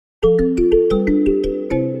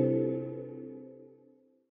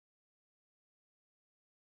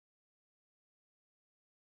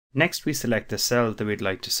Next, we select the cell that we'd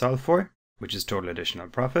like to solve for, which is total additional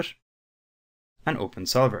profit, and open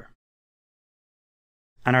Solver.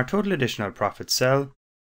 And our total additional profit cell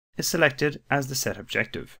is selected as the set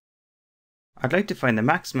objective. I'd like to find the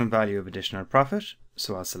maximum value of additional profit,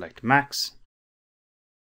 so I'll select Max.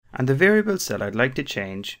 And the variable cell I'd like to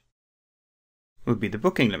change will be the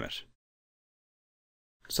booking limit.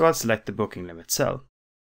 So I'll select the booking limit cell.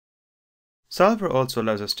 Solver also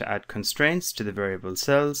allows us to add constraints to the variable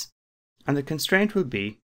cells, and the constraint will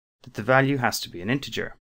be that the value has to be an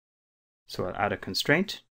integer. So I'll add a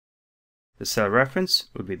constraint. The cell reference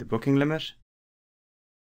will be the booking limit,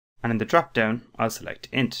 and in the drop-down I'll select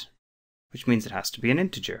int, which means it has to be an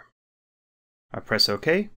integer. I'll press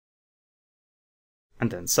OK,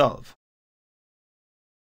 and then solve.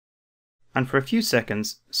 And for a few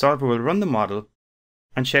seconds, Solver will run the model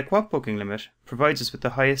and check what booking limit provides us with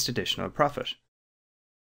the highest additional profit.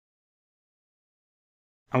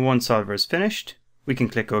 And once Solver is finished, we can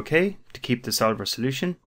click OK to keep the Solver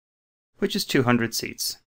solution, which is 200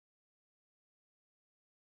 seats.